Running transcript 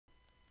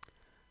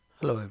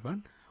Hello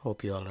everyone,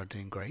 hope you all are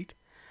doing great.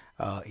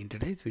 In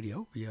today's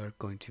video we are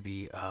going to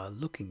be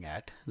looking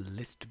at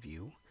list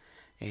view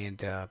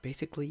and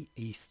basically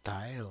a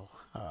style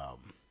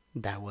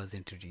that was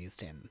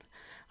introduced in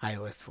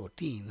iOS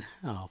 14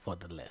 for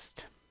the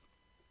list.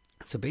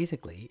 So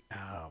basically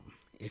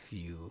if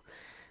you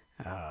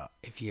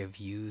have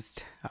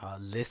used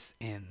lists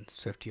in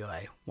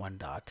SwiftUI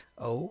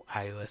 1.0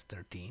 iOS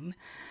 13,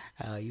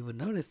 you would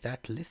notice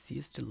that lists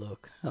used to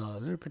look a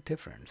little bit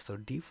different. So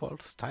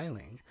default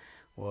styling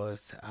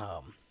was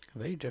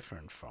very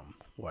different from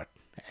what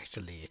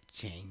actually it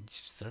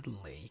changed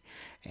certainly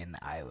in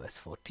iOS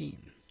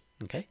 14.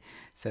 Okay,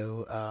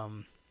 so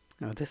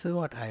now this is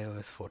what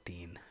iOS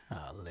 14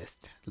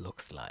 list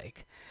looks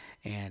like,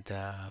 and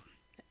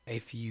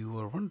if you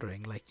were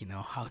wondering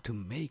how to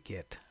make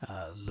it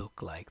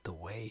look like the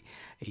way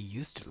it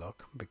used to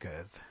look,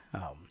 because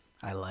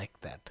I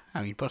like that.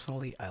 I mean,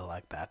 personally I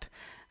like that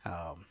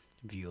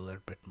view a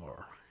little bit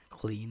more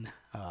clean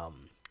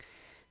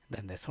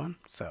than this one.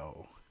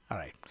 So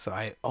alright, so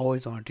I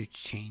always wanted to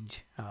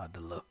change the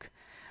look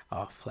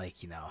of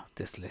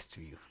this list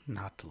view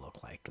not to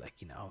look like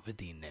with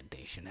the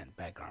indentation and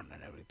background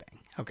and everything.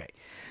 Okay,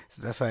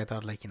 so that's why I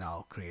thought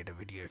I'll create a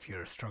video if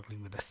you're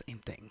struggling with the same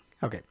thing.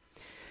 Okay,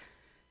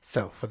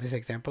 so for this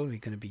example we're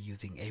going to be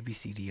using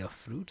ABCD of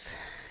fruits,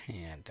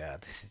 and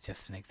this is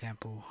just an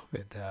example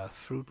with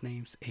fruit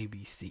names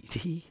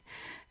ABCD,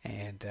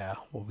 and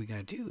what we're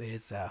going to do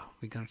is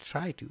we're going to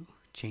try to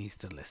change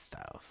the list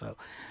style. So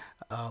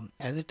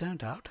as it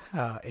turned out,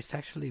 it's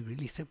actually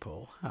really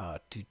simple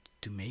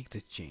to make the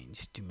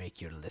change to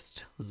make your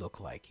list look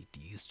like it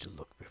used to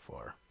look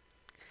before.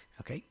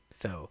 Okay,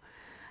 so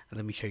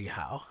let me show you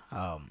how.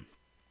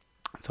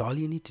 So all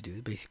you need to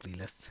do, basically,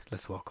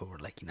 let's walk over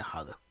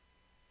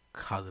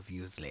how the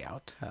views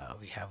layout.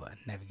 We have a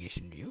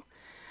navigation view.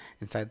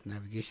 Inside the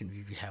navigation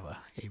view we have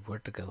a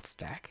vertical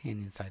stack,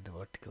 and inside the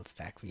vertical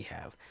stack we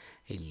have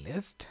a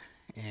list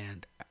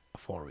and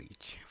for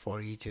each.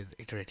 For each is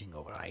iterating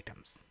over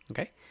items.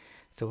 Okay,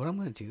 so what I'm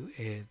going to do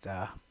is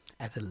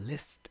at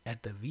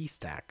the V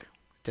stack,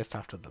 just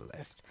after the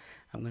list,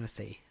 I'm going to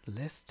say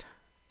list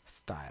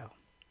style.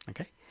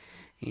 Okay,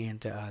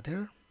 and there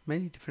are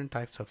many different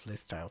types of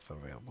list styles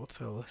available,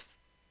 so let's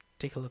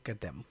take a look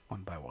at them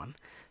one by one.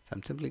 So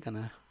I'm simply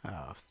gonna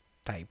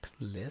type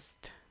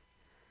list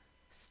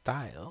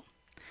style,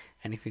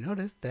 and if you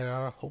notice there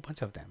are a whole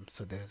bunch of them.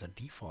 So there is a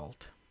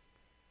default,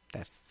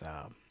 that's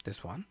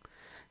this one.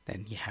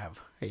 Then you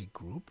have a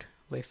grouped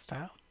list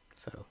style.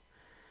 So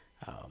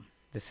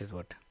this is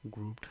what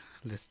grouped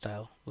list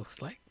style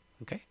looks like.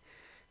 Okay,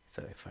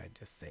 so if I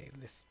just say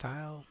list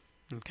style,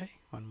 okay,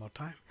 one more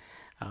time,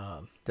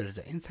 there is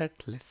an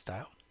insert list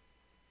style,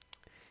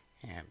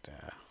 and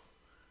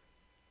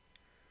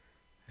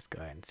let's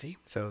go ahead and see.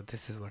 So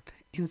this is what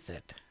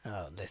inset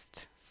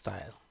list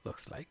style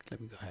looks like.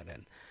 Let me go ahead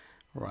and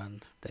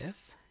run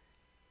this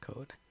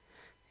code,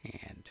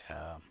 and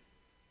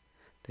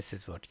this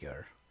is what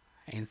your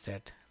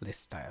inset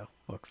list style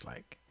looks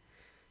like.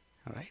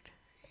 All right,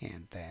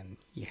 and then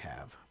you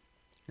have,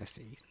 let's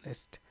see,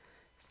 list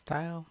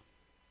style,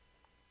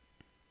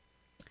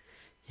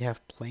 you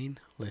have plain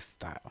list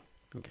style.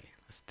 Okay,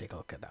 let's take a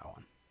look at that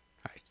one.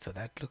 All right, so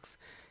that looks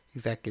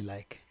exactly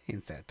like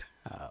inset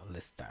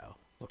list style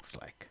looks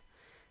like.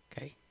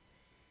 Okay,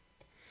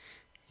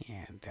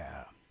 and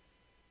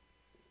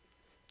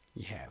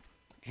you have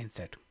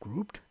inset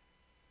grouped.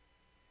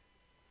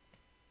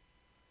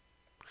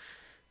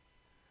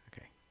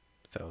 Okay,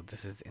 so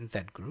this is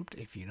inset grouped.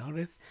 If you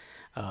notice,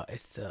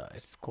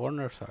 its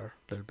corners are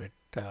a little bit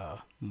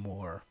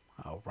more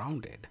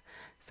rounded,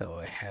 so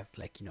it has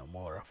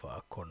more of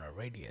a corner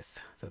radius.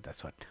 So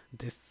that's what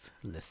this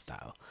list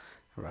style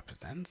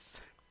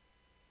represents.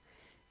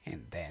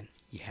 And then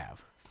you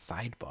have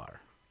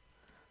sidebar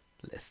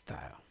list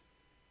style.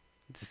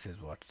 This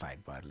is what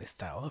sidebar list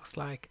style looks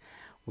like,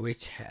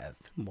 which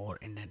has more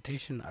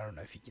indentation. I don't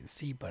know if you can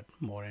see, but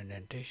more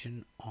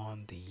indentation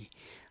on the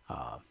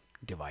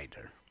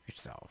divider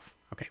itself.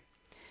 Okay,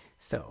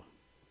 so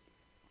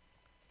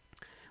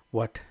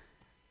what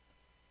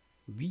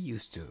we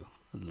used to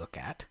look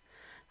at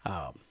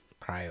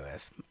prior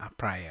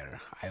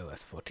iOS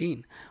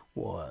 14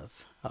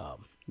 was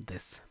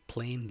this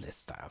plain list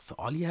style. So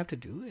all you have to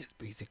do is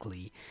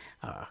basically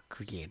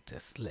create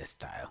this list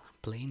style,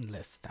 plain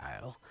list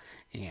style,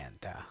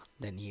 and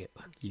then you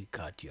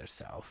got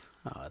yourself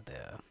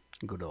the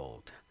good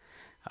old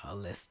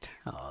list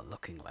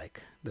looking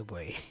like the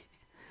way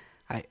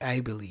I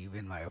believe,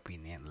 in my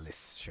opinion,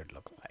 lists should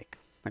look like.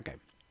 Okay,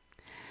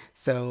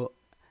 so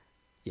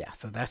yeah,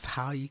 so that's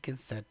how you can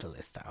set the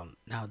list style.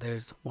 Now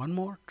there's one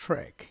more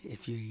trick.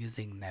 If you're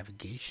using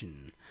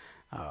navigation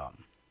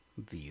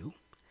view,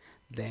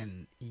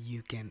 then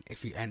you can,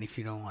 if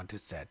you don't want to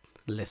set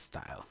list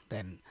style,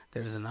 then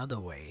there's another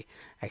way.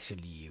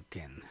 Actually, you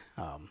can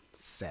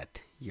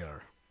set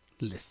your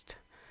list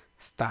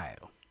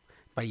style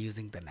by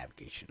using the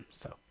navigation.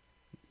 So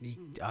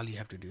all you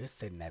have to do is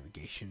say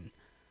navigation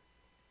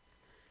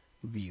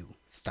view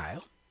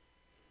style.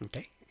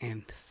 Okay,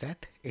 and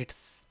set its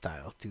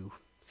style to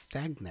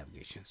stacked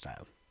navigation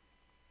style.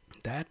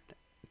 That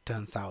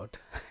turns out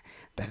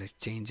that it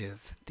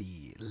changes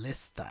the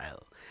list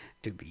style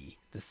to be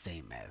the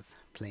same as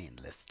plain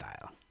list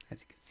style,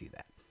 as you can see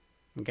that.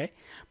 Okay,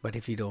 but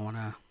if you don't want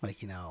to,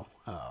 like,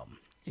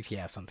 if you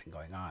have something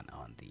going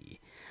on the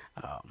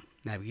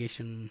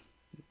navigation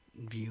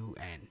view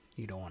and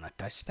you don't want to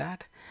touch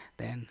that,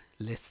 then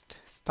list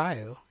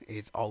style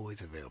is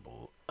always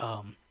available.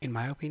 In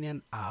my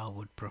opinion, I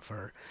would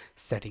prefer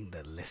setting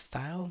the list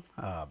style,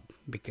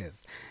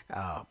 because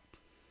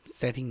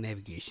setting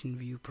navigation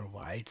view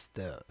provides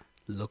the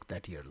look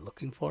that you're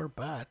looking for,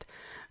 but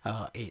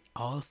it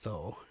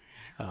also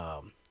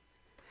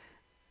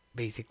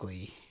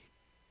basically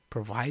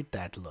provide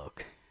that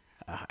look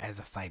as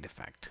a side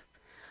effect.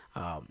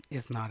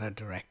 It's not a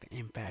direct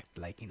impact,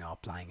 like,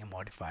 applying a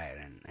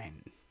modifier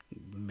and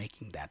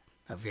making that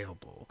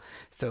available.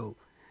 So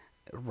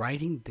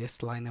writing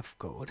this line of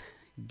code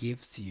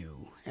gives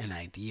you an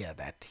idea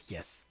that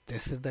yes,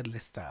 this is the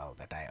list style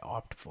that I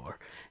opt for,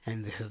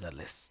 and this is the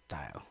list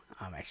style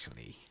I'm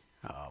actually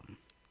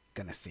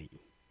gonna see.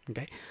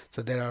 Okay,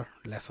 so there are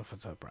less of a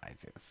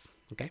surprises.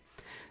 Okay,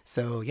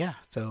 so yeah,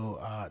 so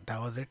that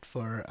was it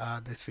for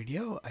this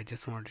video. I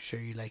just wanted to show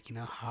you, like,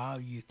 how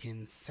you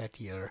can set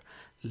your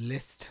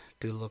list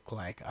to look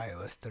like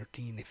iOS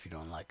 13 if you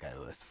don't like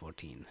iOS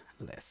 14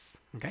 lists.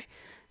 Okay,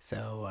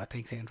 so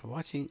thanks again for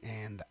watching,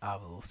 and I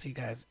will see you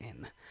guys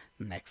in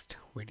next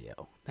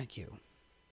video. Thank you.